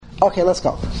Okay, let's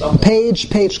go. Page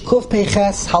Kuf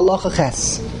Peches Halacha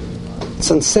Ches. It's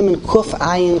on Siman Kuf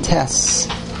Ayin Tes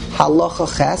Halacha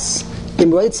Ches. Im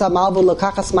Reitza Malvo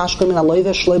Lekachas Mashkom in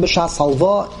Aloive Shloi B'Shas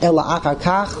Halva Ela Achar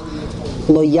Kach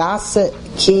Lo Yase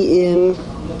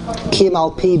Ki Al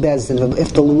Pi Bezdin.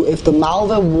 If the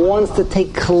Malva wants to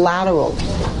take collateral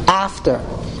after,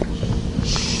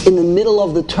 in the middle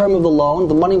of the term of the loan,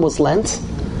 the money was lent.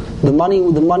 The money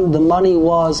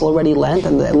was already lent,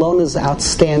 and the loan is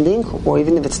outstanding, or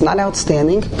even if it's not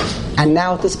outstanding, and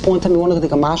now at this point in time you want to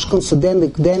take a mashkon, so then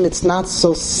it's not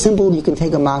so simple. You can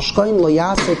take a mashkon. Lo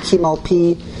yase kim al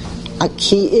pi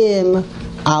akim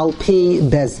al pi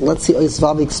bez. Let's see.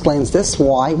 Oisvav explains this.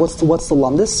 Why? What's the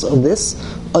lumdis of this?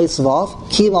 Oisvav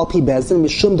kim al pi bezin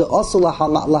mishum de osu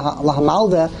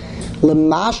lahamalve.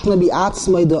 Lemashna bi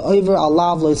atzmai de over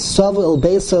alav lo savu el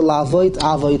beser lavoit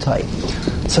avoitai.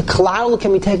 So collateral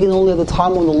can be taken only at the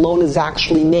time when the loan is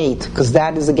actually made, because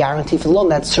that is a guarantee for the loan.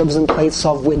 That serves in place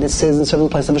of witnesses and serves in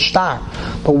place of a shtar.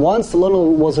 But once the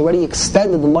loan was already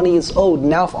extended, the money is owed.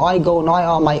 Now if I go and I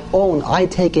on my own, I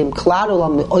take him collateral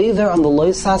on the either on the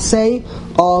loisase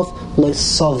of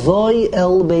loisavoy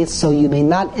el beis, so you may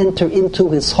not enter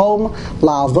into his home,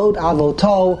 la'avot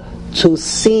avoto, to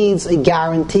seize a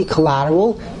guarantee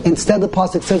collateral. Instead, the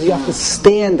pasuk says you have to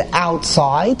stand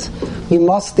outside. You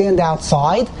must stand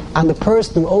outside, and the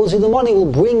person who owes you the money will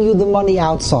bring you the money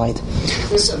outside.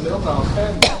 It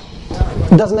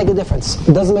doesn't make a difference.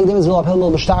 It doesn't make a difference. It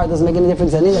doesn't make any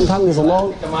difference. Anytime there's a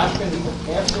loan,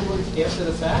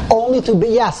 only to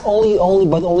be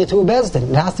but only to a bezdin.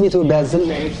 It has to be to a bezdin.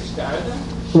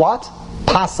 What?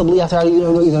 Possibly after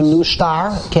either a new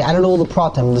star. Okay, I don't know all the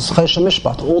pratim. This chesha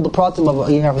mishpat. All the pratim of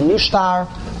you have a new star,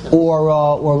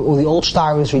 or the old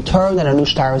star is returned and a new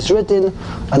star is written,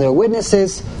 and there are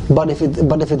witnesses. But if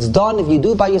it's done, if you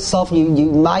do it by yourself,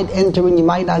 you might enter and you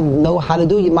might not know how to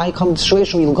do it. You might come to a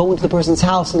situation where you'll go into the person's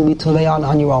house and be today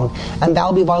on your own, and that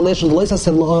will be a violation of the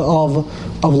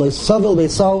loisavil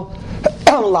beso.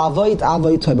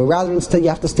 But rather instead you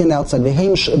have to stand outside. And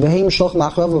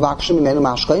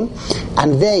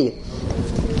they,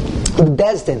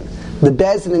 the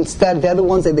bezdin instead, they're the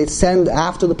ones that they send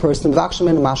after the person. They ask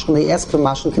for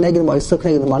mashkin,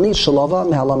 the money, shalova,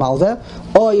 mehela malve,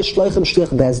 or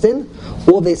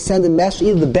they send a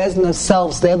messenger. Either the bezdin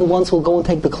themselves, they're the ones who will go and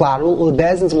take the collateral, or the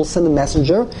bezdins will send a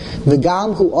messenger. The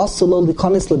gam who also lo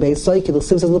likonis lebeisai, the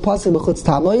says in the pasuk b'chutz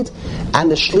tamoid, and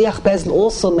the shliach bezdin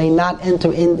also may not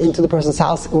enter into the person's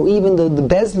house, or even the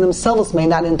bezdin themselves may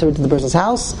not enter into the person's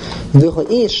house. The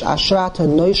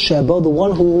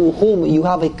one whom you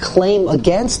have a claim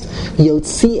against,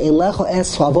 Yotzi Elecha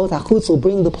Es Favot Achutz will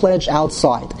bring the pledge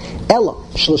outside. Ella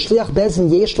Shliach Bezin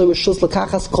Yesh Lo Rishus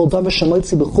Lekachas Kol Davar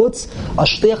Shemotzi B'Chutz. A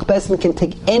Shliach Bezin can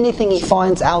take anything he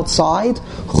finds outside,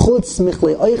 Chutz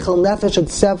Michlei Oichel Nefesh,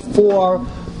 except for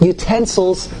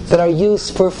utensils that are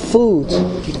used for food.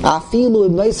 Also,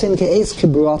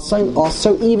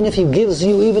 even if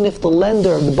the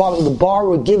lender, the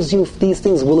borrower gives you these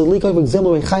things, will it leak over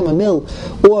example or different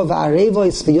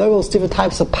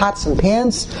types of pots and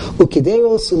pans, forks,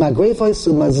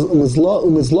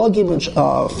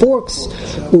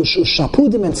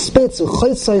 shapudim and spits,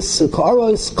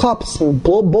 cups and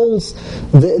bowls,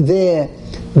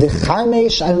 the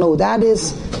charmesh, I don't know what that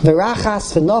is.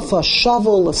 Verachas, v'nofa,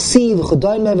 shovel, sieve,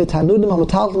 chodoime, v'tanudim,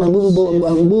 hamatalkim, and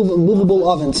movable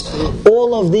ovens.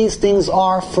 All of these things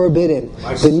are forbidden.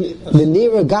 The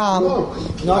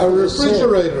niragam, not a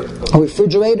refrigerator. A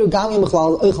refrigerator, gam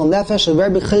yimchlal oichel nefesh. A very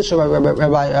big chiddush,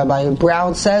 Rabbi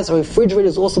Brown says, a refrigerator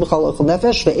is also b'chal oichel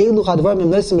nefesh. Ve'elu chadvarim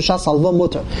yimnosim b'shas halva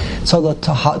mutter. So the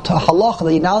halacha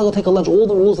that you now go take a lunch, all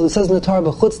the rules that it says in the Torah,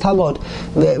 b'chutz tamod,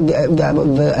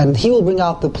 and he will bring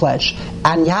out the pledge,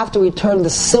 and you have to return the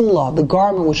simla, the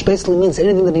garment, which basically means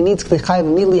anything that he needs to chayav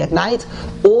immediately at night.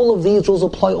 All of these rules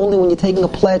apply only when you're taking a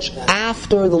pledge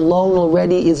after the loan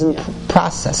already is in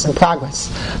progress.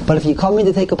 But if you come in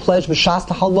to take a pledge b'shas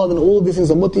halva, then all of these things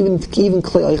are mut, even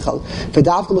klei oichel.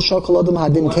 V'davka l'shor kol adam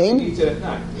hadin kain.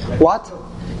 What?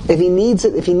 If he needs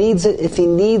it,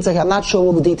 like, I'm not sure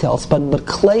all the details, but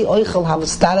clay oichel have a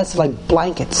status of like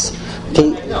blankets.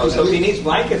 Okay. No, so if he needs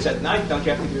blankets at night, don't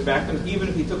you have to give it back to him, even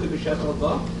if he took it b'shat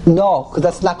halva? No, because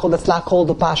that's not called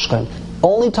the pashkan.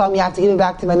 Only time you have to give it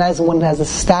back to him at night is when it has the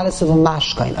status of a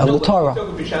mashkain of the Torah.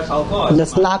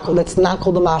 That's not called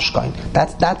the mashkain.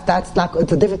 That's not.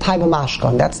 It's a different type of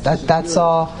mashkain.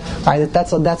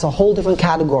 That's a whole different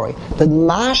category. The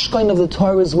mashkain of the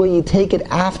Torah is where you take it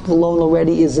after the loan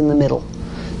already is in the middle.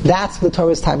 That's the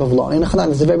Torah's type of law. In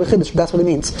Chanan, it's a very chiddush, but that's what it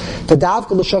means.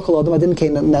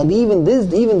 Now, even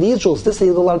these rules, this is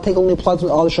allowed to take only applies to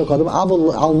all the shakadim.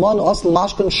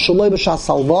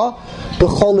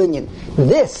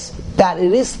 This, that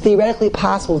it is theoretically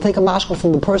possible to take a mashkal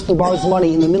from the person who borrows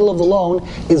money in the middle of the loan,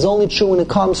 is only true when it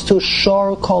comes to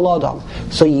shor kol adam.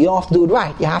 So you have to do it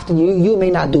right. You may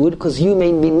not do it because you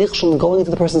may be nichshel in going into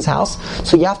the person's house.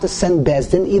 So you have to send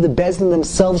bezdin. Either bezdin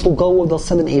themselves will go or they'll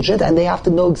send an agent, and they have to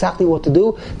know exactly what to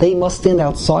do. They must stand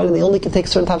outside, and they only can take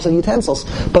certain types of utensils.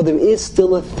 But there is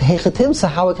still a hechetimsa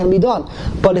how it can be done.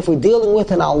 But if we're dealing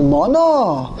with an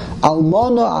almana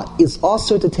is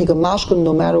also to take a mashkal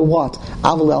no matter what.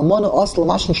 Almana asl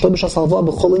mashkal shlobish salva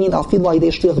b'cholinin afil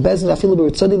la'idei shliach bezdin afil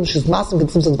b'ritzadim she's masim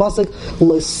ketzim pasuk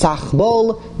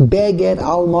lo'sachbol beged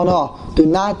almana. Do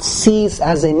not seize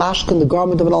as a mashkal the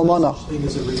garment of an almana.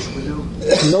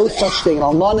 No such thing. An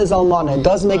almana is almana. It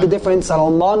does make a difference. An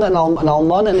almana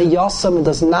and a yasam, it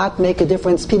does not make a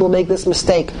difference. People make this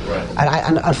mistake. Right.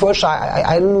 And unfortunately,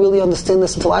 I didn't really understand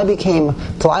this until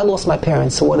I lost my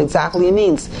parents. So what exactly it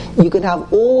means. You can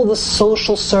have all the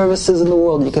social services in the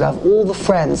world. You can have all the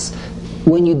friends.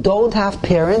 When you don't have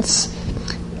parents,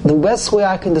 the best way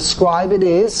I can describe it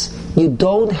is you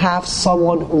don't have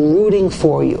someone rooting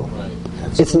for you. Right.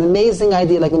 It's an amazing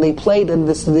idea. Like when they played, and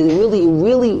this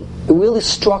really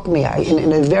struck me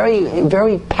in a very,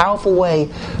 very powerful way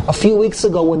a few weeks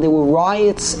ago when there were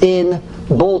riots in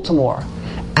Baltimore,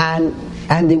 and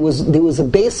there was a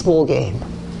baseball game,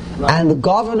 right. And the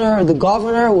governor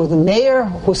or the mayor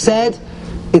who said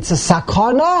it's a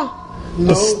sakana.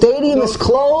 The stadium is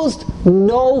closed.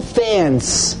 No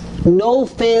fans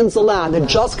allowed. They're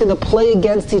just going to play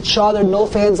against each other. No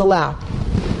fans allowed.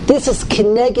 This is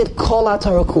Kineged Kol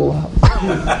HaTarakula.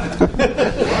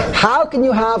 How can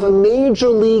you have a major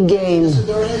league game?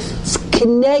 It's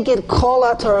Kineged Kol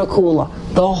HaTarakula.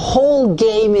 The whole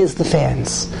game is the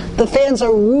fans. The fans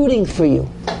are rooting for you.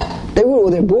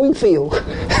 They're booing for you.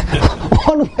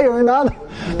 One way or another.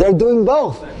 They're doing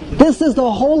both. This is the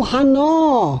whole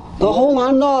hana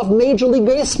of Major League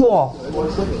Baseball.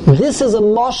 This is a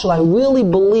mashal. I really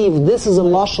believe this is a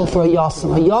mashal for a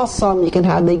yasam. A yasam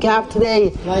they have today.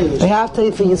 They have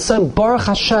today for Yisrael. Baruch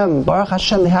Hashem.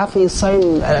 They have for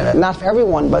Yisrael. Not for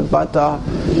everyone, but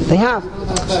they have.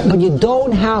 But you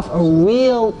don't have a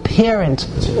real parent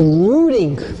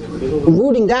rooting.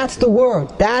 That's the word.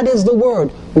 That is the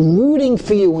word. Rooting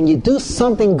for you when you do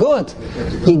something good.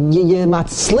 You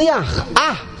matzliach.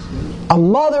 A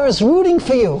mother is rooting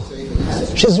for you.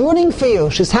 She's rooting for you.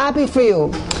 She's happy for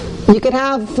you. You could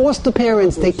have foster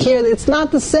parents. They care. It's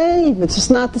not the same. It's just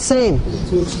not the same.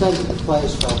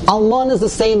 Almana is the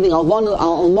same thing.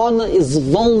 Almana is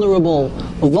vulnerable.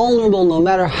 Vulnerable no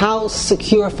matter how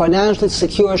secure, financially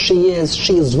secure she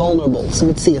is vulnerable. So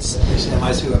let's see us.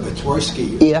 I see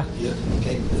Tversky. Yeah.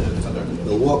 Came from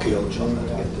Milwaukee, the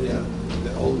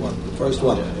old one, the first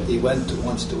one. He went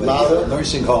once to a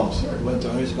nursing home. He went to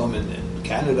a nursing home in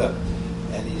Canada,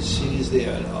 and he sees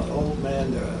there an old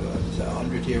man, a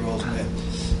 100-year-old man.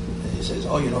 And he says,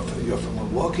 "Oh, you're from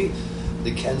Milwaukee?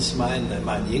 The Ken's mein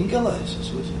Yingela." He says,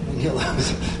 "Who's Yingela?"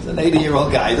 It's an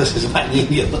 80-year-old guy. This is mein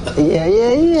Yingela.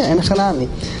 Yeah. And Chanami.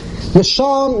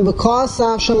 Nisham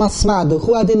v'kasa shemasma. The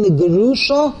huadin the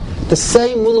gerusha. The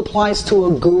same rule applies to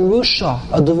a gerusha,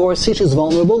 a divorcee. She's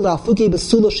vulnerable. The afuki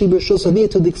besula she b'shusavia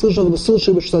to the exclusion of besula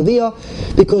she b'shusavia,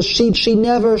 because she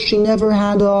never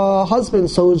had a husband.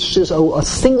 So she's a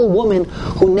single woman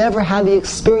who never had the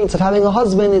experience of having a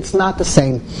husband. It's not the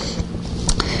same.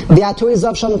 The Aturi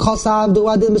Zavsham Kosav, the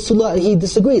Wadin Basula, he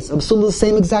disagrees. Basula is the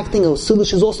same exact thing. Basula,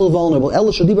 she's also vulnerable. The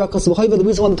reason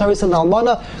why the Torah said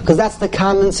Almana, because that's the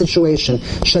common situation.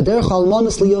 Shaderch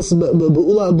Almanas Lios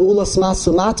Beulas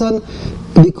Masumatan,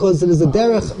 because it is a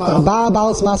derech,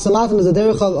 Ba'abalas Masamatan is a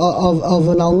derech of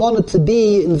an Almana to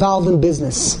be involved in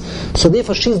business. So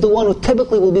therefore she's the one who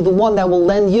typically will be the one that will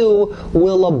lend you,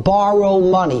 will borrow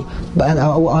money. An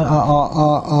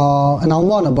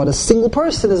Almana, but a single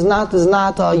person is not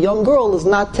a young girl is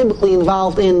not typically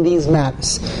involved in these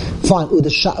matters. Fine.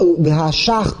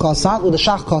 Udashach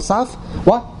Kosaf.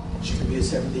 What? She could be a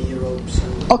 70-year-old.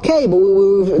 Okay, but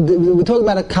we're talking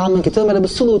about a common, we're talking about a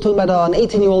basula, we're talking about an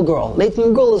 18-year-old girl. An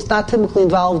 18-year-old girl is not typically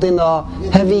involved in a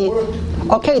heavy...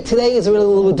 Okay, today is really a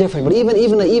little bit different, but even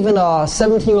a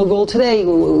 17-year-old girl today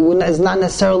is not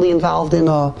necessarily involved in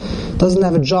doesn't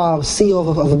have a job, CEO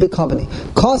of a big company.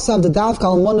 Kosav the Davka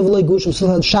Almona V'Loi Grushim. So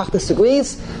the Shach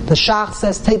disagrees. The Shach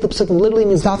says take the psuk literally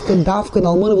means Davka and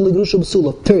Almona V'Loi Grushim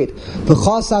B'Sula. Period. The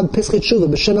Chosav Pischei Tshuva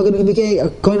B'Shem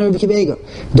HaGoyin HaRivki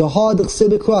the Hod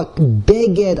Chsibikrat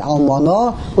Beged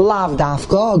Almona Lav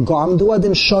Davka Garm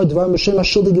Duadin Shor Dvar B'Shem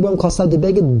HaShul Gibram Kosav the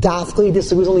Beged Davka. He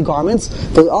disagrees only garments.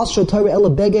 The Asher Torah Ela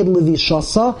Beged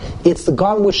Levishasa. It's the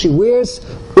garment which she wears.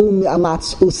 Things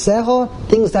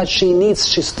that she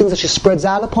needs, things that she spreads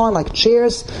out upon, like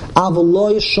chairs, not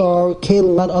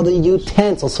other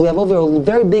utensils. So we have over a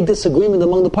very big disagreement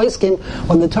among the Poskim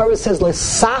when the Torah says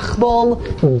 "Lesachbol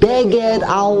beged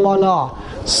almana."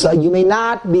 So you may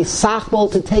not be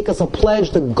sachbol to take as a pledge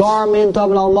the garment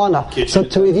of an almana. So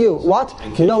to review, what?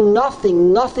 No,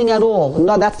 nothing at all.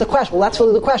 No, that's the question. Well, that's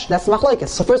really the question. That's the machlokes.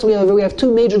 So first we have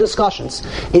two major discussions.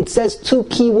 It says two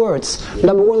key words.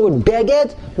 Number one, the word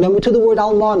beged. Number two, the word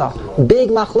almana. Big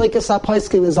machlokes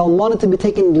haposkim is almana to be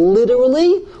taken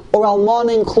literally, or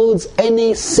almana includes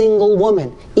any single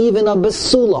woman, even a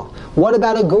besula. What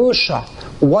about a gerusha?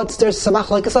 What's their samach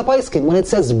like a sapaiskin? When it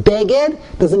says beged,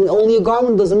 doesn't mean only a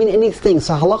garment, doesn't mean anything.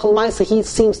 So halach al-maisa, he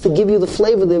seems to give you the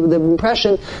flavor, the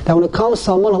impression that when it comes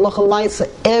to almana, halach al-maisa,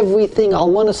 everything,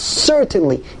 almana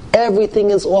certainly, everything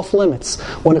is off limits.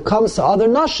 When it comes to other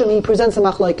nashim, he presents a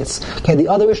machlokes. Okay, the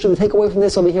other issue to take away from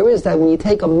this over here is that when you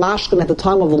take a mashkin at the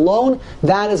time of the loan,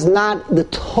 that is not the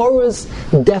Torah's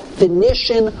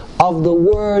definition of the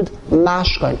word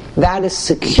mashkin. That is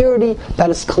security,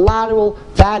 that is collateral,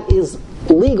 that is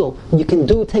legal. You can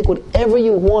take whatever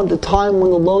you want at the time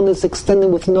when the loan is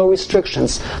extended with no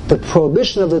restrictions. The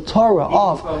prohibition of the Torah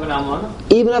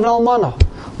even of an almana.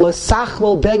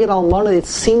 L'sachbol beged almana. It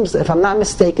seems, if I'm not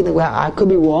mistaken, I could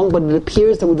be wrong, but it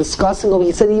appears that we're discussing over.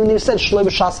 He said shloi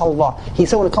b'shas halva. He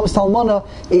said when it comes to almana,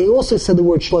 he also said the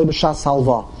word shloi b'shas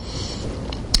halva.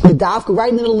 Right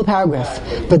in the middle of the paragraph.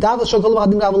 But b'shas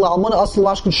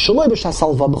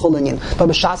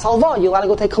halva, you're allowed to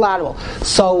go take collateral.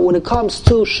 So when it comes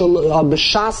to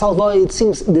b'shas halva, it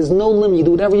seems there's no limit. You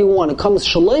do whatever you want. It comes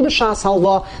shaloi b'shas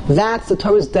halva. That's the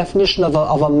Torah's definition of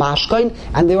a mashkain,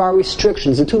 and there are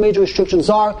restrictions. The two major restrictions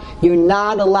are: you're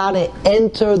not allowed to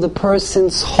enter the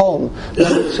person's home.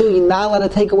 Number two, you're not allowed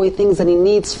to take away things that he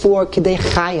needs for kedei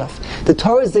chayav. The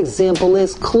Torah's example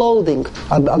is clothing,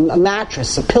 a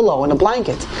mattress, a pillow, and a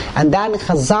blanket. And that in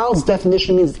Chazal's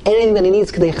definition means anything that he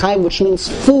needs kedei chayav, which means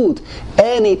food.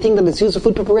 Anything that is used for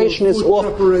food preparation is off.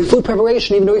 Food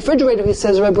preparation, even the refrigerator, he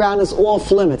says, Reb Brown, is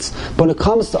off limits. But when it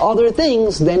comes to other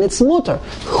things, then it's mutter.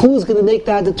 Who's going to make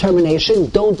that determination?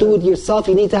 Don't do it yourself.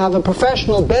 You need to have a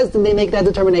professional bezdin. They make that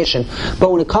determination.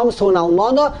 But when it comes to an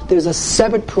almana, there's a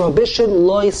separate prohibition.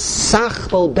 Loi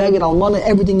sachbol beged almana.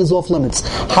 Everything is off limits.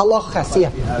 Halach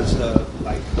chasiyah. He has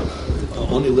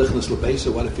only lichnas lebeisa.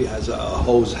 What if he has a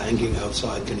hose hanging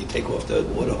outside? Can he take off the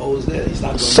water hose there? He's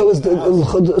not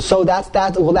going so that's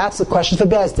that. Well, that's the question for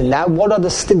Bezdin. Now, what are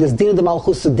this din of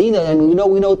malchus dina? And we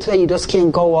know today you just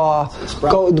can't go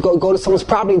to someone's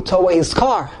property and tow away his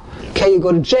car. Okay, you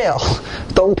go to jail.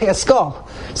 Don't pass go.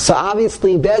 So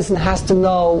obviously, Bezdin has to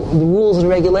know the rules and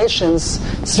regulations.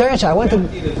 It's very interesting. I went to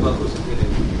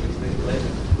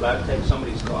take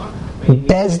somebody's car.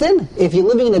 Bezdin, if you're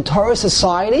living in a Torah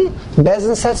society,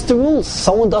 Bezdin sets the rules.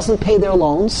 Someone doesn't pay their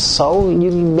loans, so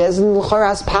Bezdin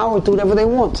has power to do whatever they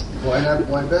want. Why not?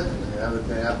 Why Bezdin?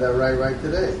 They have that right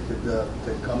today to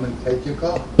come and take your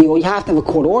car. You have to have a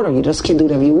court order. You just can't do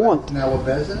whatever you want. Now what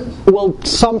Bezdin is? Well,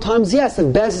 sometimes yes.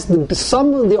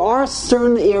 There are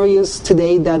certain areas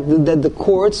today that the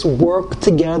courts work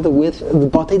together with the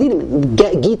Batei Dinim.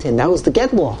 Gitin, that was the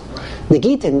get law. The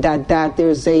Gitin, that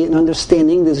there's an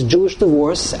understanding, there's Jewish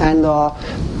divorce, and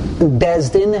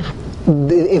Bezdin,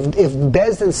 if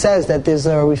Bezdin says that there's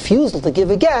a refusal to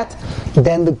give a get,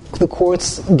 then the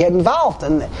courts get involved.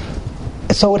 And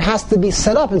so it has to be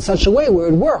set up in such a way where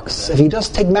it works. If you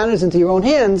just take matters into your own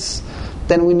hands,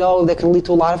 then we know that can lead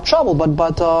to a lot of trouble.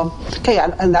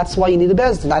 And that's why you need a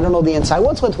bezdin. I don't know the answer. I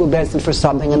once went to a bezdin for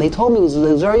something, and they told me it was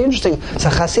very interesting. It's a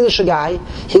Hasidic guy.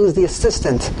 He was the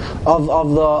assistant of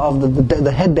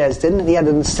the head bezdin. He had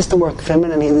an assistant work for him,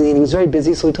 and he was very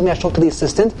busy. So he told me I should talk to the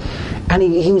assistant, and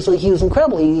he was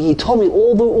incredible. He told me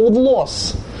all the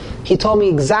laws. He told me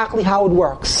exactly how it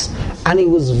works, and he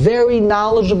was very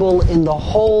knowledgeable in the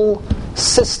whole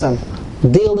system,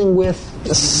 dealing with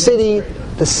the city,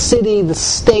 the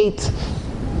state.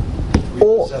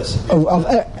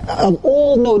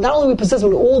 not only we possess,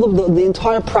 but all of the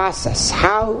entire process,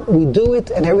 how we do it,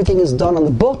 and everything is done on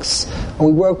the books, and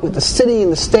we work with the city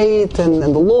and the state and the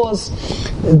laws.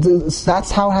 That's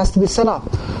how it has to be set up.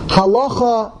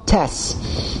 Halacha tes.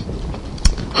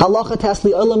 Halacha tes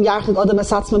li'olam yachid adam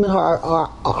esatzma min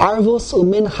ha'arvus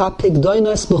umin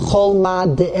ha'pigdoinos b'chol ma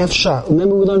de'efshar.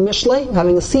 Remember we learned Mishlei? We're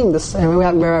having a theme we're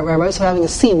having a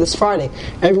theme this Friday.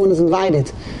 Everyone is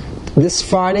invited. This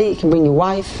Friday, you can bring your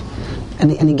wife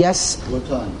and the guests. What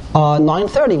time?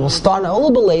 9:30. We'll start a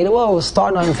little bit later. Well, we'll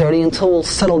start 9:30 until we'll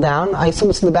settle down. I assume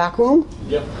it's in the back room?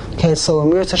 Yep. Okay, so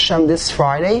Amir Hashem this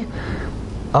Friday.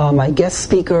 My guest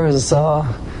speaker is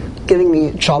giving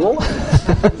me trouble.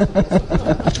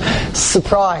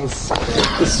 Surprise.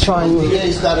 He's trying.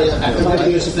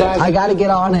 I got to get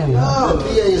on him.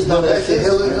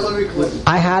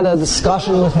 I had a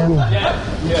discussion with him.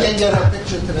 You can't get our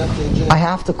picture to that. I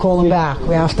have to call him back.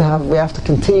 We have to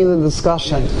continue the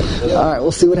discussion. All right,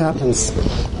 we'll see what happens.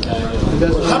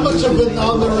 How much of it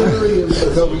on the rotary?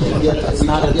 It's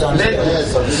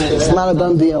not a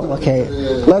done deal. Okay,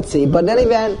 let's see. But in any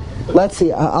event, let's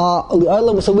see.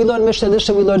 So we learned Mishnah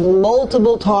Nisha. We learned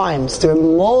multiple times. There are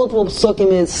multiple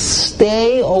psukim. Is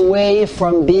stay away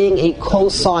from being a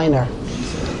co-signer.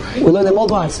 We learned it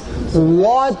multiple times.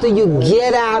 What do you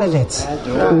get out of it?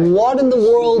 What in the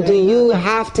world do you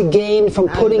have to gain from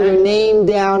putting your name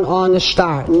down on the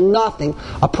shtar? Nothing.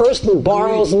 A person who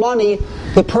borrows money,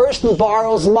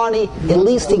 at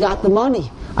least he got the money.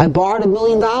 I borrowed $1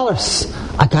 million. I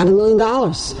got $1 million.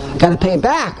 I got to pay it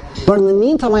back. But in the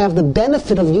meantime, I have the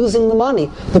benefit of using the money.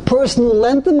 The person who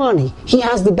lent the money, he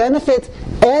has the benefit.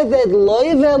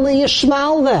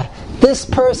 This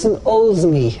person owes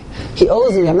me. He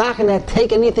owes me. I'm not going to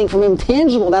take anything from him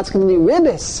tangible. That's going to be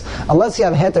ribis. Unless you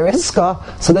have heter iska,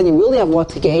 so then you really have what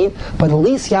to gain. But at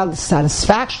least you have the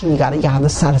satisfaction. You have the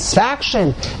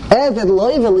satisfaction. But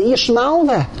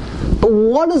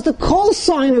what does the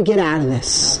co-signer get out of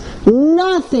this?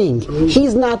 Nothing.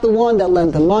 He's not the one that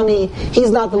lent the money.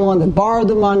 He's not the one that borrowed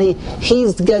the money.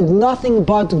 He's got nothing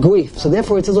but grief. So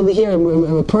therefore it says over here,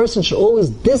 a person should always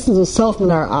distance himself min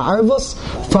arvus,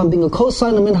 from being a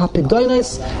co-signer min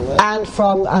hapigdoinos, and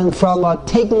from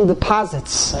taking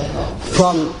deposits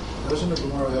from. Doesn't the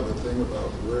Gemara have a thing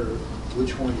about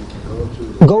which one you can go to?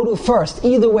 Go to first.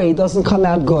 Either way, it doesn't come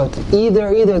out good. Either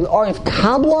an Arif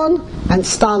Kablan and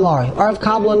Stam Arif. Arif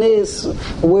Kablan is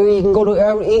where you can go to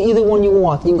either one you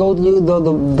want. You can go to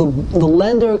the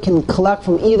lender can collect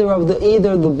from either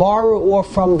the borrower or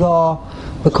from the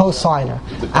co-signer.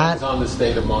 It depends on the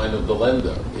state of mind of the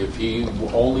lender. If he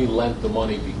only lent the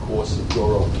money because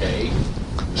you're okay,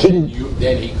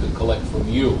 then he could collect from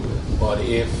you. But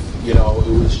if it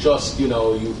was just you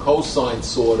co-signed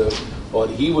sort of. But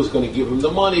he was going to give him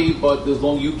the money, but as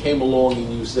long as you came along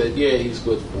and you said, yeah, he's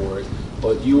good for it,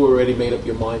 but you already made up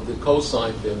your mind to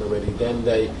co-sign for him already, then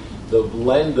the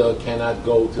lender cannot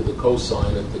go to the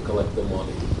co-signer to collect the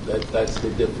money. That's the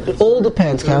difference. It all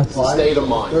depends, Kat. It's the state of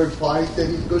mind. Third party said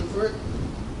he's good for it?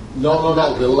 No.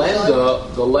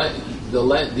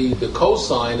 The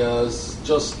co-signers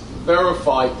just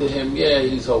verified to him, yeah,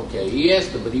 he's okay. He asked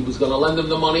him, but he was going to lend him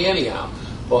the money anyhow.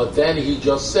 But then he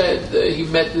just said, he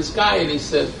met this guy and he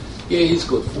said, yeah, he's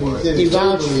good for it. He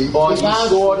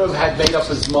sort of had made up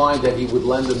his mind that he would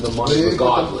lend him the money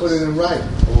regardless. Put it in writing.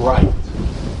 Right.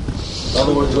 In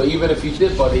other words, even if he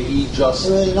did, but he just,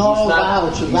 he's not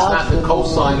the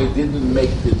co-signer, didn't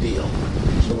make the deal.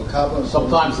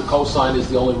 Sometimes the co-signer is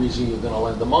the only reason you're going to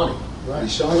lend the money. Right.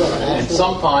 And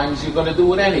sometimes you're going to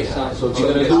do it anyhow. So if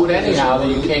you're going to do it anyhow,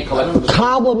 then you can't collect the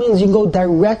Kabbalah means you go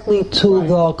directly to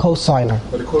the co-signer.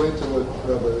 But according to what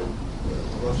Rabbi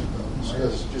Rosenbaum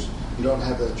says, you don't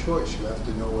have that choice. You have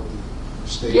to know what the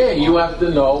state. Yeah, you have to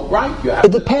know. Right.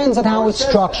 It depends on how it's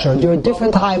structured. There are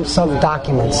different types of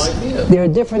documents. There are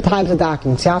different types of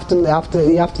documents. You have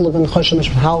to look in Choshen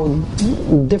how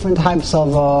different types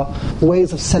of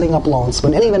ways of setting up loans. But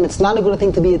in any event, it's not a good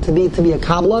thing to be a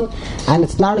kabbalah, and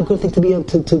it's not a good thing to be a.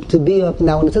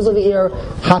 Now, when it says over here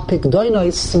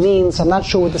hapikdoinos means, I'm not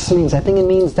sure what this means. I think it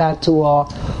means that to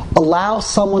allow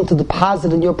someone to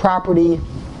deposit in your property.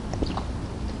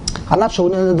 I'm not sure.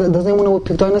 Does anyone know what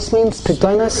pikdoinos means?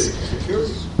 Pikdoinos?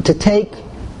 To take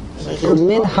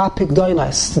min ha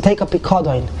pikdoinos, to take a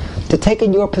pikadon. to take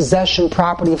in your possession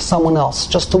property of someone else,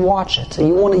 just to watch it.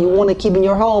 You want to keep in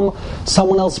your home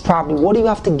someone else's property. What do you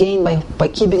have to gain by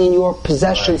keeping in your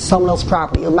possession someone else's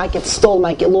property? It might get stolen,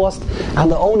 might get lost, and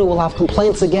the owner will have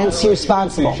complaints against you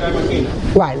responsible.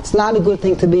 Right, it's not a good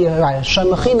thing to be right.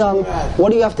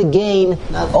 What do you have to gain?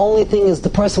 The only thing is the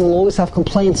person will always have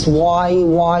complaints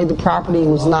why the property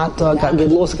was not get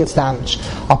lost, gets damaged.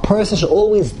 A person should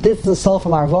always distance himself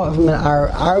from our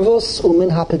arvos umin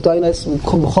hapekdonos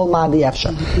b'chol ma'adi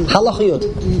efshar. Halacha yud.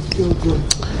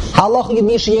 Halacha yud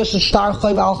misha yesh shtar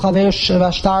chayv al chaver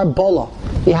v'shtar bola.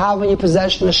 You have in your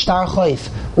possession a shtar chayv.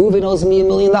 Reuven owes me $1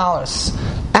 million,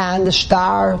 and the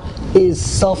shtar is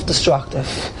self-destructive.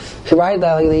 Right?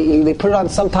 They put it on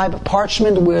some type of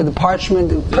parchment where the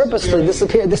parchment purposely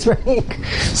disappeared, this very ink.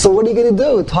 So what are you going to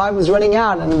do? Time is running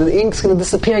out and the ink's going to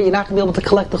disappear. You're not going to be able to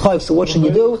collect the chayv. So what should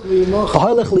you do?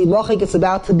 It's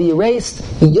about to be erased.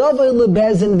 So you go to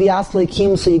Bezdin,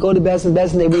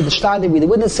 they read the shtar, they read the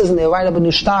witnesses, and they write up a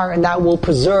new shtar, and that will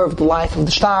preserve the life of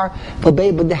the shtar. But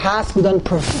it has to be done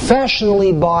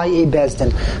professionally by a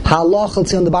Bezdin. On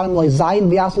the bottom,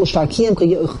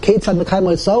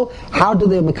 how do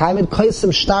they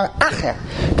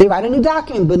They write a new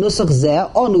document. Benusach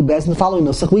zeh, onu bezdin, following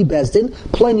nusach, we bezdin,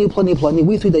 plenty,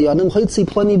 we three dayanim, chitzi,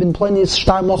 plenty,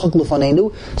 shtar mochak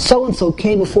lufanenu. So and so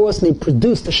came before us, and they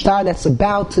produced a shtar that's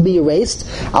about to be erased.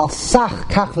 Al sach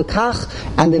kach v'kach,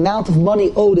 and the amount of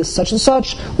money owed is such and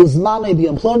such. Uzmanei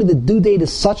b'yom ploni, the due date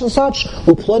is such and such.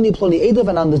 Uploni edav,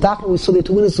 and on the document we saw the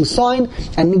two witnesses who signed,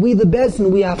 and we the bezdin,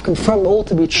 we have confirmed all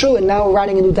to be true, and now we're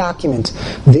writing a new document.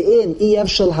 V'in ev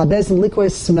shel habezdin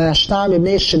likros. Let's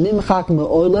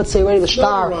say already the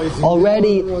shtar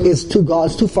already is too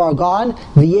far gone.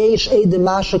 But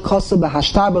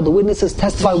the witnesses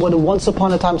testify what it once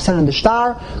upon a time said in the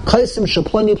shtar.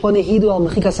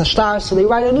 So they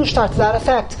write a new shtar to that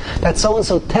effect, that so and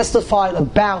so testified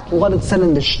about what it said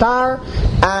in the shtar,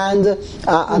 and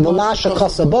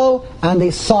and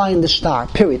they signed the shtar.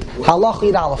 Period.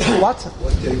 What?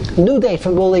 New date.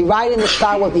 Well, they write in the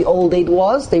shtar what the old date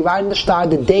was. They write in the shtar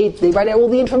the date. They write all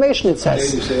the information, it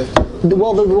says.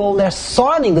 Well, they're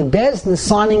signing, the Bezdin is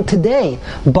signing today,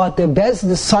 but the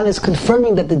Bezdin sign is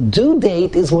confirming that the due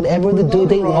date is whatever the due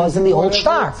date was in the old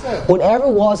shtar. Whatever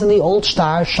was in the old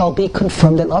shtar shall be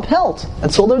confirmed and upheld.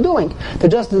 That's all they're doing.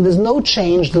 There's no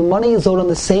change. The money is owed on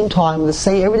the same time.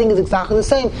 Everything is exactly the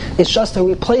same. It's just a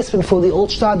replacement for the old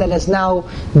shtar that is now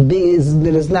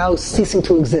ceasing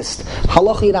to exist.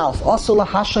 Halach yiralf. Also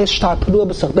lahashay shtar pudua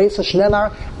b'sach beisa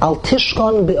shnemar al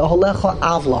tishkon be'olecha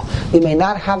avla. You may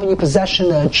not have in your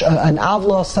possession an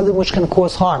avla, something which can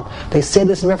cause harm. They say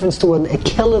this in reference to a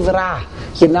kelev ra.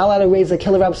 You're not allowed to raise a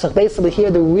kelev ra b'sach beisa, but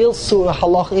here the real surah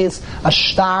halach is a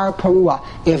shtar parua.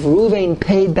 If Reuven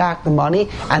paid back the money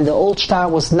and the old shtar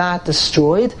was not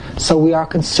destroyed, so we are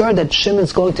concerned that Shimon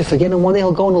is going to forget, and one day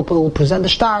he'll go and he'll present the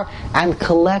shtar and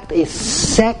collect a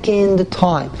second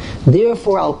time.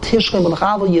 Therefore, al tishkan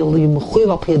b'l'chavla yimuchiv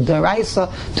al pi deraisa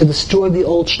to destroy the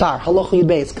old shtar. Halach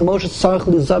yibeis k'moshe tzarich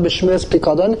lizah b'shmiras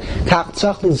pikadon kach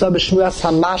tzarich lizah b'shmiras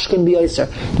hamashkin b'yoser.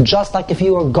 Just like if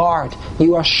you are guard,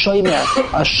 you are shomer,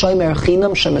 a shomer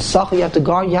chinam shemesach. You have to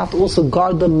guard. You have to also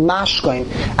guard the mashkin,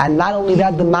 and not only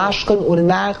that, the mashkin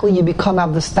automatically you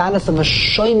have the status of a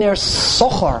shomer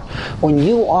sochar. When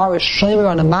you are a shomer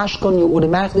on a mashkin, you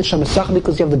automatically shemesach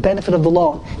because you have the benefit of the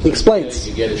loan. He explains.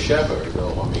 You get a shepherd,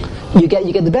 You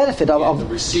get the benefit of the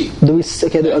receipt. The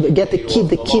receipt.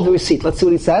 Let's see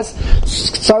what he says.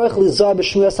 Tzarich lizar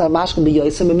b'shmiras hamashkin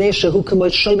b'yosim b'mnei shehu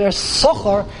k'moed shomer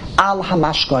sochar al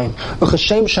hamashkin.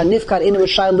 U'chashem shanifkad inu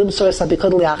rishai limsor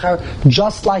esabikad liachar.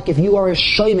 Just like if you are a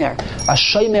shomer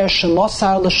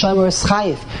shemosar l'shomer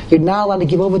eschayif, you're not allowed to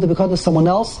give over the bikad to someone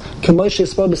else. K'moed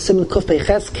she'espor b'simin kuf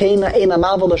peiches keina ein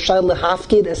amalva l'shai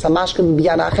l'hafkid es hamashkin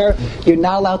b'yad acher. You're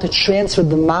not allowed to transfer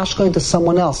the mashkin to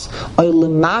someone else. Or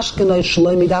l'mashkin to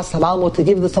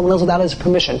give to someone else without his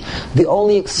permission. The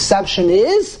only exception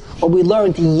is what we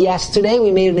learned yesterday. We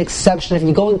made an exception if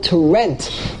you're going to rent.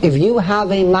 If you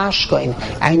have a mashkoin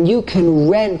and you can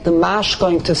rent the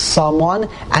mashkoin to someone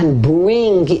and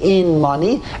bring in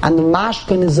money, and the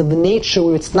mashkoin is of the nature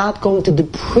where it's not going to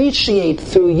depreciate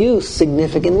through use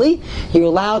significantly, you're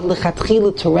allowed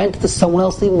lechatchila to rent it to someone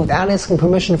else even without asking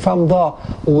permission from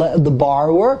the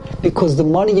borrower, because the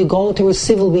money you're going to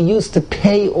receive will be used to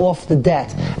pay off the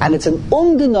debt. And it's an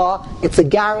umdina, it's a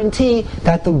guarantee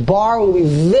that the borrower will be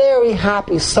very very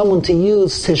happy someone to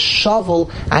use his shovel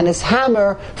and his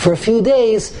hammer for a few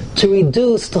days to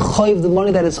reduce the chayv, the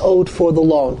money that is owed for the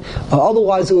loan.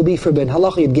 Otherwise, it would be forbidden.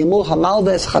 Halacha Yud Gimel,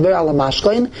 Hamalve es chaver ala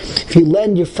mashkoin. If you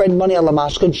lend your friend money ala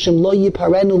mashkoin, shem lo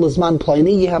yiparenu lezman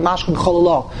ploini, yiha mashkoin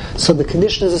chololo. So the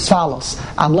condition is as follows.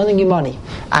 I'm lending you money,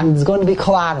 and it's going to be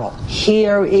collateral.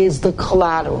 Here is the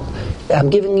collateral. I'm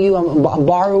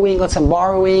borrowing, let's say I'm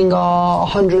borrowing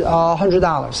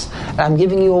 $100, and I'm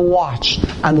giving you a watch,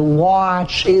 and the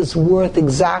watch is worth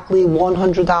exactly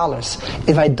 $100.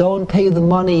 If I don't pay the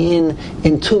money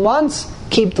in 2 months,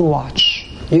 keep the watch.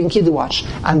 You can keep the watch.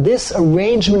 And this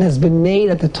arrangement has been made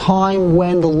at the time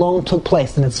when the loan took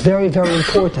place, and it's very, very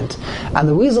important. And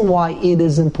the reason why it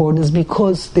is important is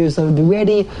because there's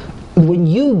already, when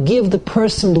you give the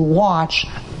person the watch,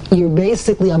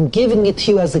 I'm giving it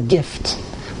to you as a gift,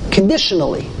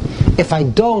 conditionally. If I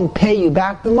don't pay you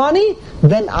back the money,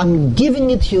 then I'm giving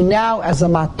it to you now as a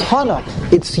matana.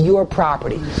 It's your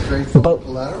property. But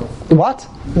collateral? What?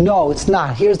 No, it's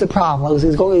not. Here's the problem.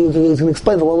 He's going to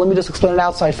explain it. Well, let me just explain it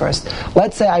outside first.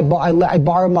 Let's say I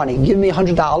borrow money. Give me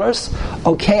 $100.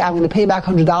 Okay, I'm going to pay back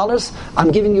 $100.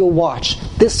 I'm giving you a watch.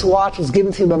 This watch was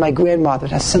given to me by my grandmother.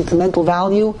 It has sentimental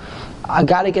value. I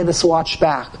got to get this watch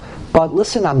back. But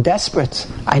listen, I'm desperate.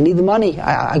 I need the money.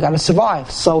 I got to survive.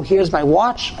 So here's my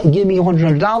watch. Give me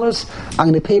 $100. I'm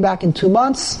going to pay back in 2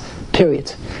 months.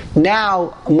 Period.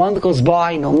 Now a month goes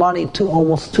by, no money.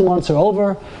 Almost 2 months are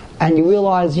over, and you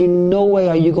realize no way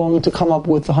are you going to come up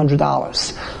with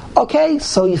 $100. Okay,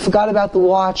 so you forgot about the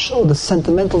watch or the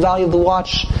sentimental value of the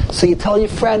watch. So you tell your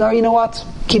friend, you know what?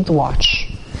 Keep the watch.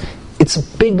 It's a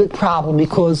big, big problem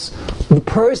because the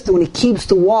person, when he keeps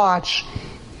the watch,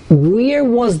 where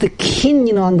was the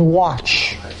kinyan on the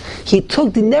watch? He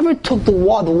never took the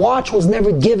watch. The watch was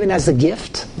never given as a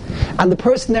gift, and the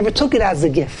person never took it as a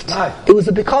gift. It was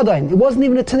a bikadain. It wasn't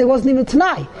even a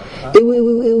tanai. It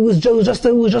was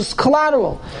just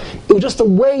collateral. It was just a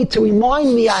way to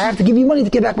remind me I have to give you money to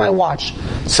get back my watch.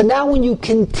 So now, when you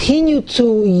continue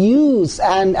to use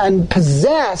and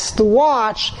possess the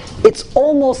watch, it's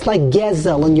almost like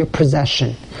gezel in your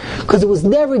possession, because it was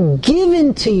never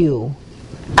given to you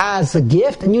as a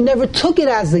gift, and you never took it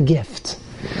as a gift.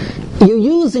 You're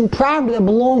using property that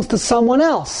belongs to someone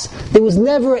else. There was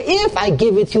never, if I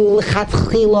give it to you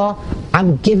lechatchila,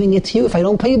 I'm giving it to you. If I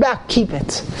don't pay you back, keep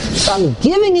it. So I'm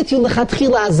giving it to you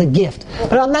lechatchila as a gift,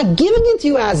 but I'm not giving it to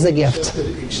you as a gift.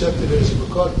 Accept it as a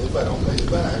record. If I don't pay you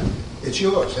back, it's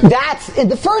yours. That's in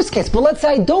the first case. But let's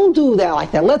say I don't do that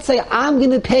like that. Let's say I'm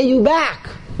going to pay you back.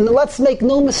 Let's make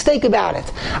no mistake about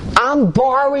it. I'm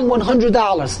borrowing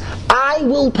 $100. I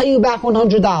will pay you back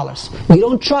 $100. You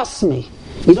don't trust me.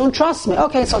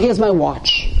 Okay, so here's my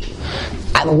watch.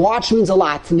 And the watch means a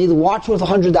lot to me. The watch was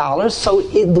 $100. So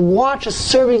the watch is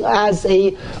serving as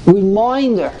a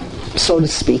reminder, so to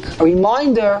speak. A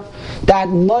reminder that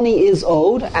money is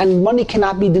owed and money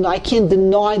cannot be denied. I can't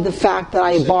deny the fact that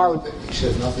I borrowed. He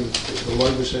said nothing. The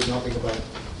lawyer said nothing about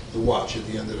the watch at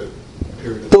the end of the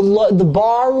period. The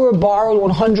borrower borrowed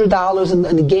 $100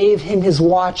 and he gave him his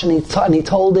watch, and he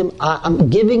told him, I'm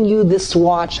giving you this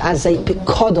watch as a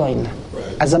pikodoin,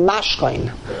 as a mashkoin,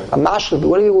 a mashkoin,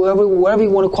 whatever you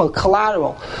want to call it,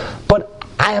 collateral. But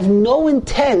I have no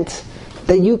intent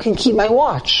that you can keep my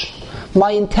watch. My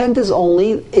intent is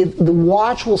only the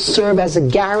watch will serve as a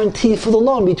guarantee for the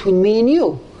loan between me and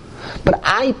you. But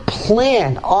I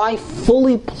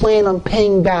fully plan on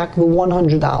paying back the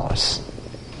 $100.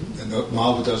 The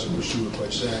Malva doesn't pursue it by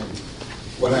saying,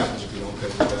 what happens if you don't pay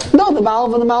it back? No, the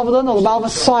Malva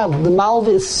is silent. The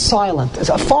Malva is silent. It's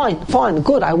fine,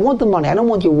 good. I want the money. I don't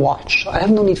want your watch. I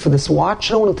have no need for this watch.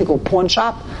 I don't want to take a pawn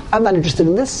shop. I'm not interested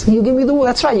in this. You give me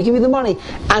that's right, you give me the money.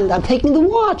 And I'm taking the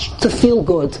watch to feel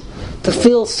good, to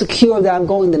feel secure that I'm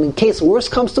going there. In case worse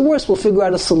comes to worse, we'll figure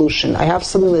out a solution. I have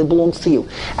something that belongs to you.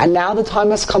 And now the time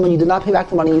has come and you did not pay back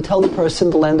the money. You tell the person,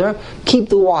 the lender, keep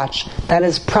the watch. That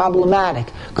is problematic,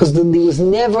 because there was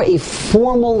never a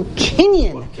formal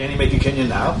kinyan. Can you make a kinyan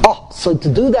now? So to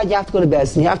do that, you have to go to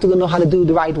Bezdin. You have to know how to do it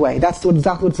the right way. That's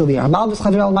exactly what's over here.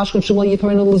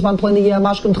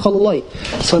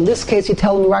 So in this case, you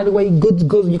tell them right away, good,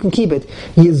 you can keep it.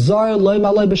 You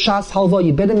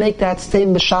better make that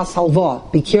statement b'shas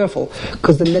halva. Be careful,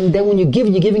 because then when you're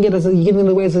giving it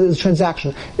away as a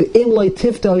transaction.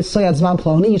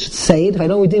 You should say it. If I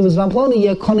don't redeem zman ploni,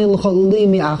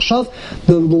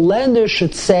 the lender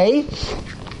should say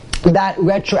that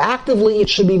retroactively it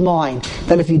should be mine.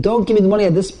 That if you don't give me the money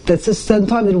at this certain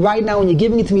time, then right now when you're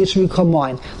giving it to me, it should become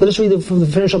mine. Let us read from the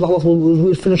finish of the halachas.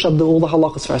 We'll finish up all the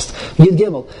halachas first. Yud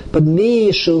Gimel. But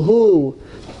me shehu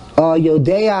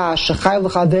yodea shechayv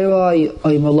l'chaveroi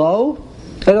oimelo.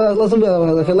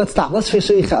 Let's stop. Let's see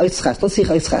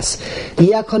Itzches.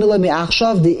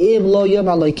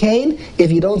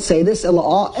 If you don't say this,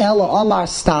 Ella Amar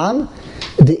Stam,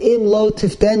 the im lo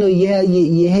tiftenu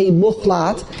yehei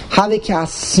muchlat havika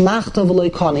smachta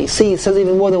v'loikani. See, it says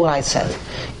even more than what I said.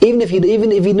 Even if you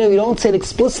know you don't say it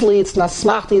explicitly, it's not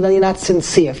smachti, then you're not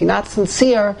sincere. If you're not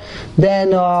sincere,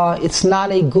 then it's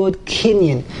not a good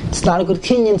kinyan. It's not a good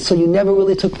kinyan, so you never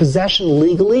really took possession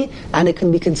legally, and it can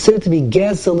be considered to be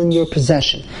gezel in your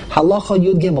possession. Halacha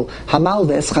Yud Gimel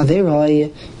Hamalves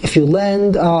Chaveroi. If you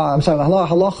lend,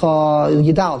 halacha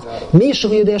Yidal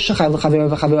Mishu Yudei Shechayv L'Chaveroi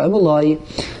V'Chaveroi Emeloi.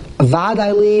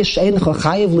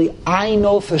 I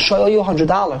know for sure I owe you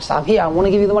 $100. I'm here, I want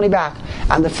to give you the money back.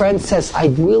 And the friend says, I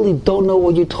really don't know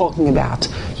what you're talking about.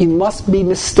 You must be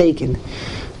mistaken.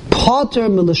 Potter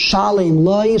Milashalim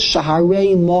Loi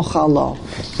Shaharei Mochalo.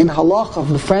 In halacha, if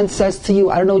the friend says to you,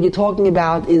 I don't know what you're talking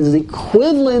about, is the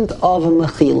equivalent of a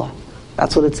mechila.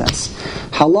 That's what it says.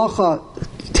 Halacha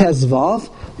Tezvav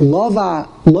Lova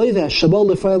Loive Shabol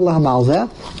Lefred Lahamalve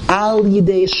Al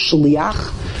Yidei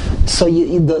Shliach. So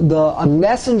a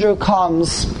messenger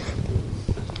comes.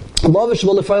 I'm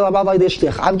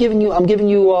giving you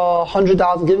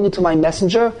 $100. I'm giving it to my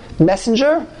messenger.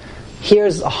 Messenger,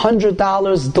 here's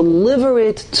 $100. Deliver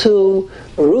it to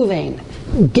Ruvain.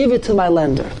 Give it to my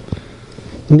lender.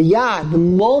 Miyad, the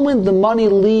moment the money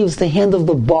leaves the hand of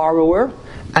the borrower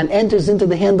and enters into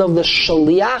the hand of the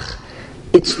shaliach,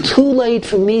 it's too late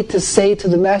for me to say to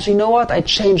the master, you know what? I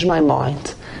changed my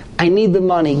mind. I need the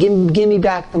money. Give me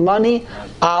back the money.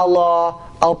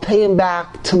 I'll pay him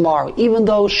back tomorrow. Even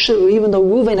though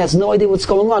Reuven has no idea what's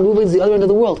going on. Reuven's the other end of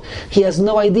the world. He has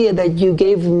no idea that you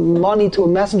gave money to a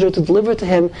messenger to deliver to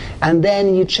him, and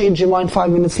then you change your mind 5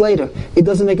 minutes later. It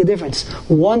doesn't make a difference.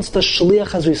 Once the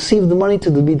shliach has received the money to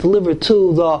be delivered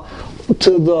to the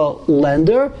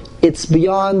lender, it's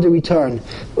beyond the return.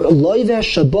 The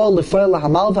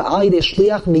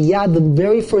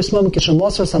very first moment,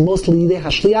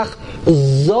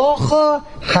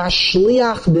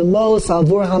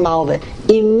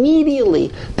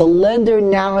 immediately, the lender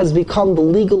now has become the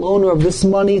legal owner of this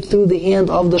money through the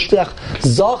hand of the shliach.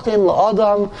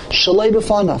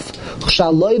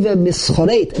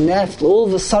 And after all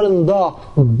of a sudden the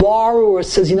borrower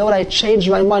says, you know what, I changed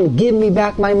my mind, give me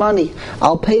back my money.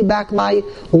 I'll pay back my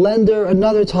lender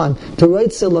another time.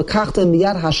 Because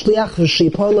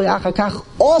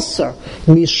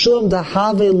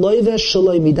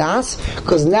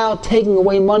now taking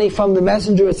away money from the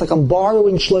messenger, it's like I'm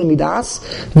borrowing shloi midas.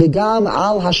 The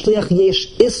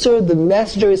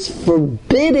messenger is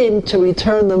forbidden to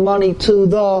return the money to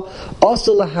the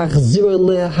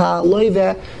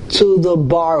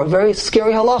borrower. Very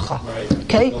scary halacha. Right.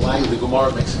 Okay? The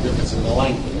Gemara makes a difference in the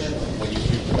language when you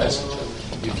give the messenger.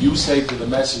 If you say to the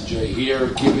messenger,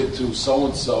 here, give it to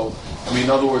so-and-so, I mean,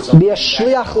 in other words, be a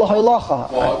shliach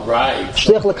l'hoylacha. Right.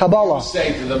 Shliach l'kabbalah. You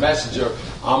say to the messenger,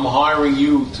 I'm hiring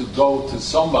you to go to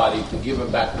somebody to give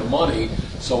him back the money,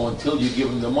 so until you give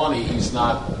him the money, he's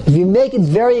not... If you make it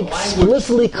very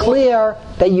explicitly clear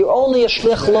that you're only a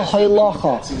shliach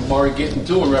l'hoylacha. That's Gemara getting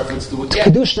to in reference to it.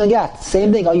 Kedush nagat,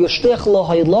 same thing. Are you a shliach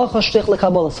l'hoylacha, shliach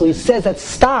l'kabbalah? So he says that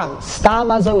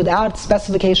stam azar without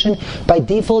specification, by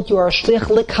default you are a shliach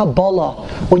l'kabbalah.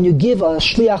 When you give a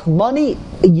shliach money,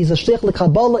 he's a shliach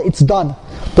l'kabbalah, it's done.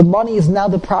 The money is now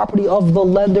the property of the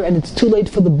lender, and it's too late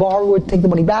for the borrower to take the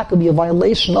money back. It would be a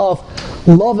violation of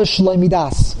lavish shloi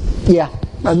midas. Yeah,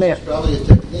 I'm there. It's probably a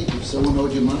technique. If someone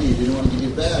owed you money, you didn't want to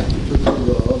give it back. You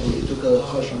took a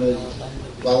chashmei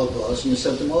balabas and you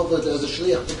sent them over as a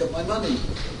shliach, pick up my money.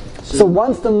 So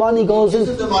once the money goes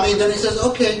into the money, then he says,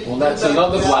 okay. Well, that's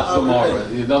another black Gemara.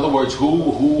 In other words,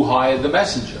 who hired the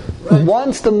messenger? Right.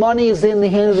 Once the money is in the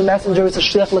hand of the messenger, it's a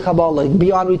shliach l'kabbalah,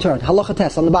 beyond return. Halacha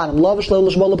test on the bottom. Lav shlo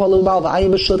l'shbol l'pol l'malva.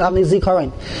 Ayim b'shut avnei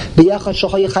zikaron. B'yachad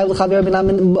shochoy chayv l'chaver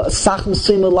b'nam sach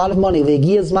m'suyim a lot of money.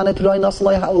 V'yegi zman epiroy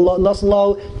nosen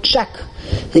lo check.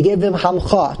 He gave them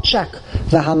hamcha, check.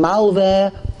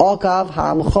 V'hamalve Okav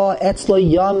ha'amcha etzlo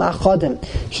yom achodim.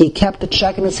 He kept the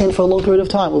check in his hand for a long period of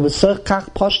time. Uv'sechach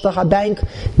poshta ha'bank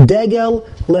degel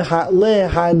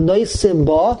leha'noisim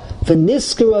ba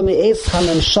v'niskura me'es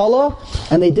ha'menshala,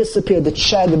 and they disappeared.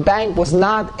 The bank was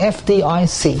not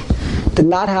FDIC, did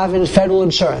not have federal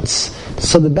insurance,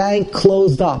 so the bank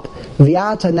closed up.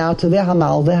 V'yata now to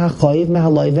ve'hamalve ha'choiv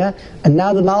me'haloive, and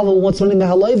now the malva wants money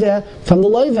me'haloive from the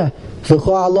loive.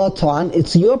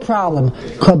 It's your problem.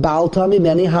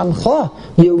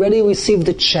 You already received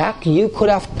the check. You could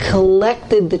have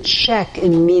collected the check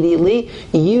immediately.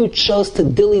 You chose to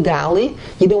dilly-dally.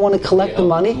 You didn't want to collect the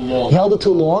money. You held it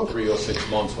too long. 3 or 6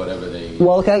 months, whatever they...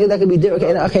 Well, okay, that could be different.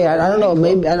 Okay, I don't know.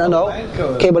 Maybe, I don't know.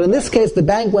 Okay, but in this case, the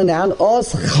bank went down. Now,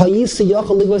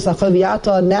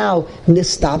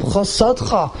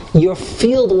 your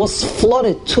field was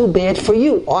flooded. Too bad for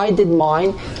you. I did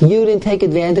mine. You didn't take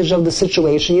advantage of the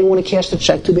situation. You didn't want to cash the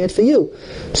check. Too bad for you.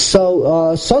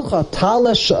 So,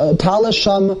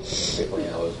 Talasham,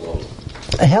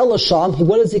 Helasham,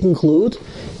 what does he conclude?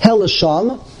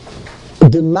 Helasham,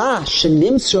 Dema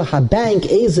shenimsur habank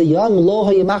ezayam lo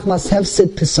hayamachmas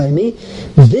hefsid pisaymi.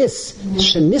 This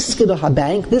sheniskid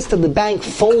habank, this that the bank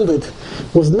folded,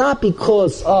 was not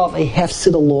because of a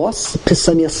hefsid, a loss,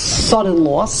 pisaymi, a sudden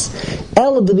loss.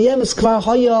 El debiyem is kvar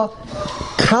haya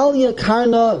kalya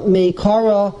karna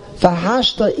meikara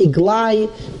v'hashta iglai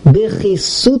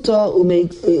b'chisuta ume.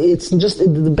 It's just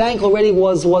the bank already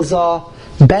was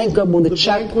bankrupt when the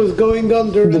check was going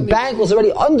under. The bank was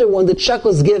already under when the check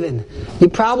was given. You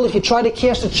probably, if you tried to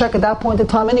cash the check at that point in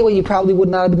time anyway, you probably would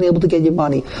not have been able to get your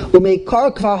money. You can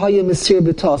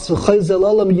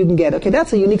get. Okay,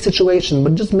 that's a unique situation,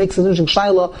 but it just makes an interesting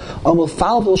shaila.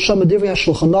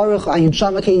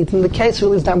 In the case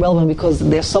really is not relevant because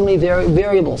there's so many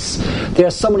variables. There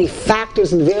are so many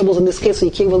factors and variables in this case, so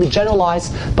you can't really generalize.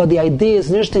 But the idea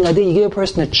is an interesting idea. You give a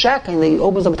person a check, and it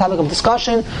opens up a topic of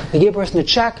discussion. You give a person a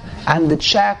check, and the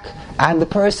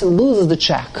person loses the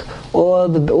check, or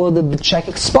the check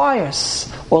expires,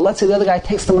 or let's say the other guy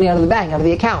takes the money out of the bank, out of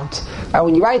the account. Right,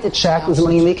 when you write the check, there's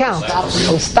money in the account.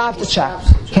 So stop the check.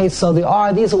 Okay, so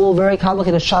these are all very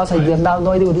complicated shots. I have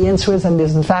no idea what the answer is, and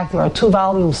in fact there are 2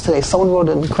 volumes today. Someone wrote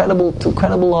an incredible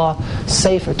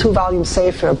sefer, 2-volume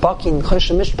sefer, Baki and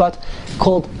Chosh Mishpat,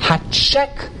 called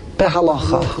Hachek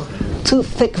Behalacha. 2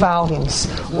 thick volumes,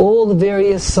 all the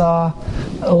various, and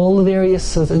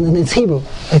it's Hebrew.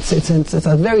 It's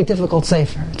a very difficult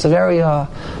sefer. It's a very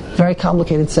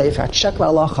complicated sefer. Check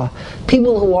Valacha.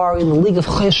 People who are in the league of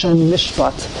Chosh and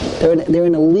Mishpat, they're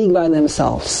in a league by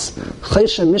themselves.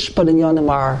 Chosh and Mishpat and Yonim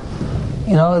are,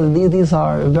 these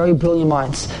are very brilliant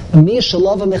minds. Me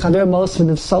shalava mechaver most of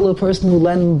the person who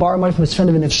borrowed money from his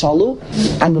friend of an ifshalu,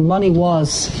 and the money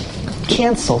was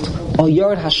cancelled. Or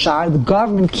Yard Hashar, the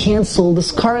government canceled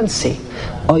this currency.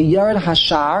 Or Yard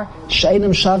Hashar,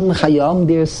 Shainim Shav Mechayam,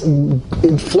 there's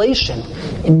inflation,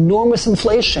 enormous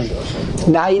inflation.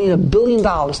 Now you need $1 billion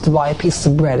to buy a piece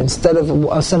of bread instead of $1.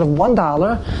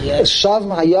 Shav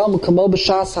Mechayam, Kamo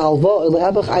B'Shas Halva,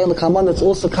 Elehebech Ayin L'Kaman, it's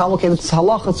also complicated. It's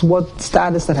halachas, what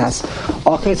status that has.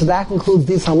 Okay, so that concludes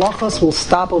these halachas. We'll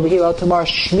stop over here out tomorrow.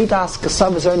 Shmitas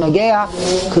Kasav Zer Nogea,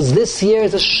 because this year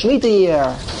is a Shemitah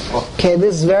year. Okay,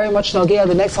 this is very much Nogea.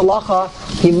 The next halacha,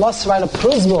 he must write a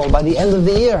pruzbul by the end of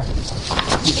the year.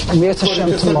 Mir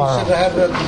Hashem tomorrow.